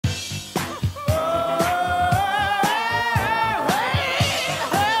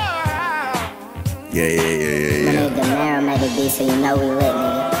Yeah. My nigga Mara made the beat, so you know we lit,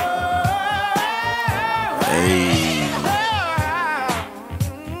 nigga. Hey.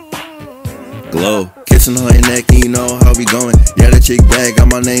 Glow. Kissing her in neck, and you know how we going. Yeah, that chick bad,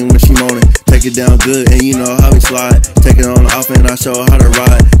 got my name when she moaning. Take it down good, and you know how we slide. Take it on off, and I show her how to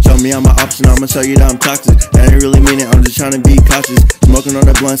ride. Show me I'm an option, I'ma show you that I'm toxic. I ain't really mean it, I'm just trying to be cautious. Smoking on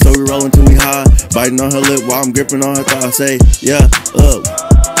that blunt, so we rollin' till we high. Biting on her lip while I'm gripping on her thigh. I say, yeah,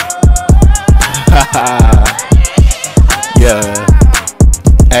 Yeah.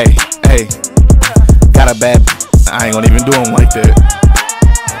 Hey. Got a bad. I ain't gonna even do him like that.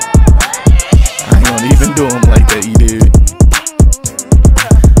 You did.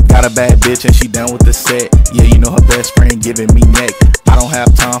 Got a bad bitch and she down with the set. Yeah, you know her best friend giving me neck. I don't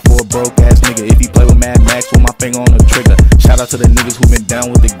have time for a broke ass nigga. If he play with Mad Max with my finger on the trigger. Shout out to the niggas who been down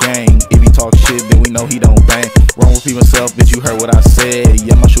with the gang. If he talk shit, then we know he don't bang. Wrong with himself, bitch, you heard what I said.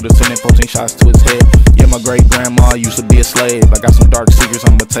 Yeah, my shooter sending 14 shots to his head. Yeah, my great grandma used to be a slave. I got some dark secrets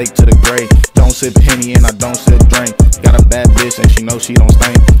I'ma take to the grave. Don't sip Henny and I don't sip drink. Got a bad bitch and she knows she don't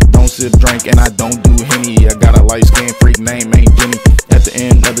stink. Don't sip drink and I don't do Henny. I got a light skin freak, name ain't Jimmy. At the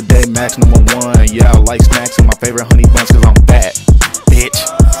end of the day, Max #1. Yeah, I like snacks and my favorite honey buns cause I'm fat, bitch.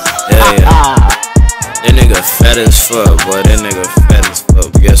 Yeah. That nigga fat as fuck, boy. That nigga fat as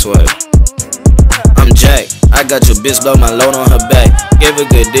fuck. But guess what? I'm Jack. I got your bitch blow my load on her back. Give a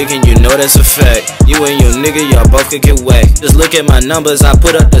good dick and you know that's a fact. You and your nigga, y'all both could get whacked. Just look at my numbers, I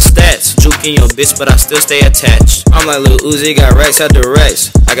put up the stats. Juking your bitch, but I still stay attached. I'm like Lil Uzi, got racks after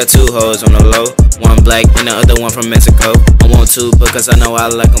racks. I got 2 hoes on the low, one black and the other one from Mexico. I want 2 because I know I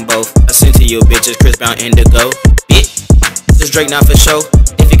like them both. I sent to you bitches, Chris Brown Indigo. Bitch, this Drake not for show.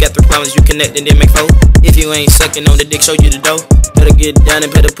 If you got 3 problems, you connect and then make 4. If you ain't sucking on the dick, show you the dough. Better get down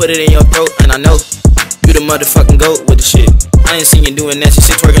and better put it in your throat. And I know you the motherfucking goat with the shit. I ain't seen you doing that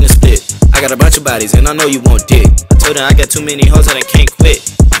shit, twerking the split. I got a bunch of bodies and I know you want dick. I told her I got too many hoes that I can't quit.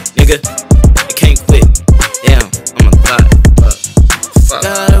 Nigga, I can't quit.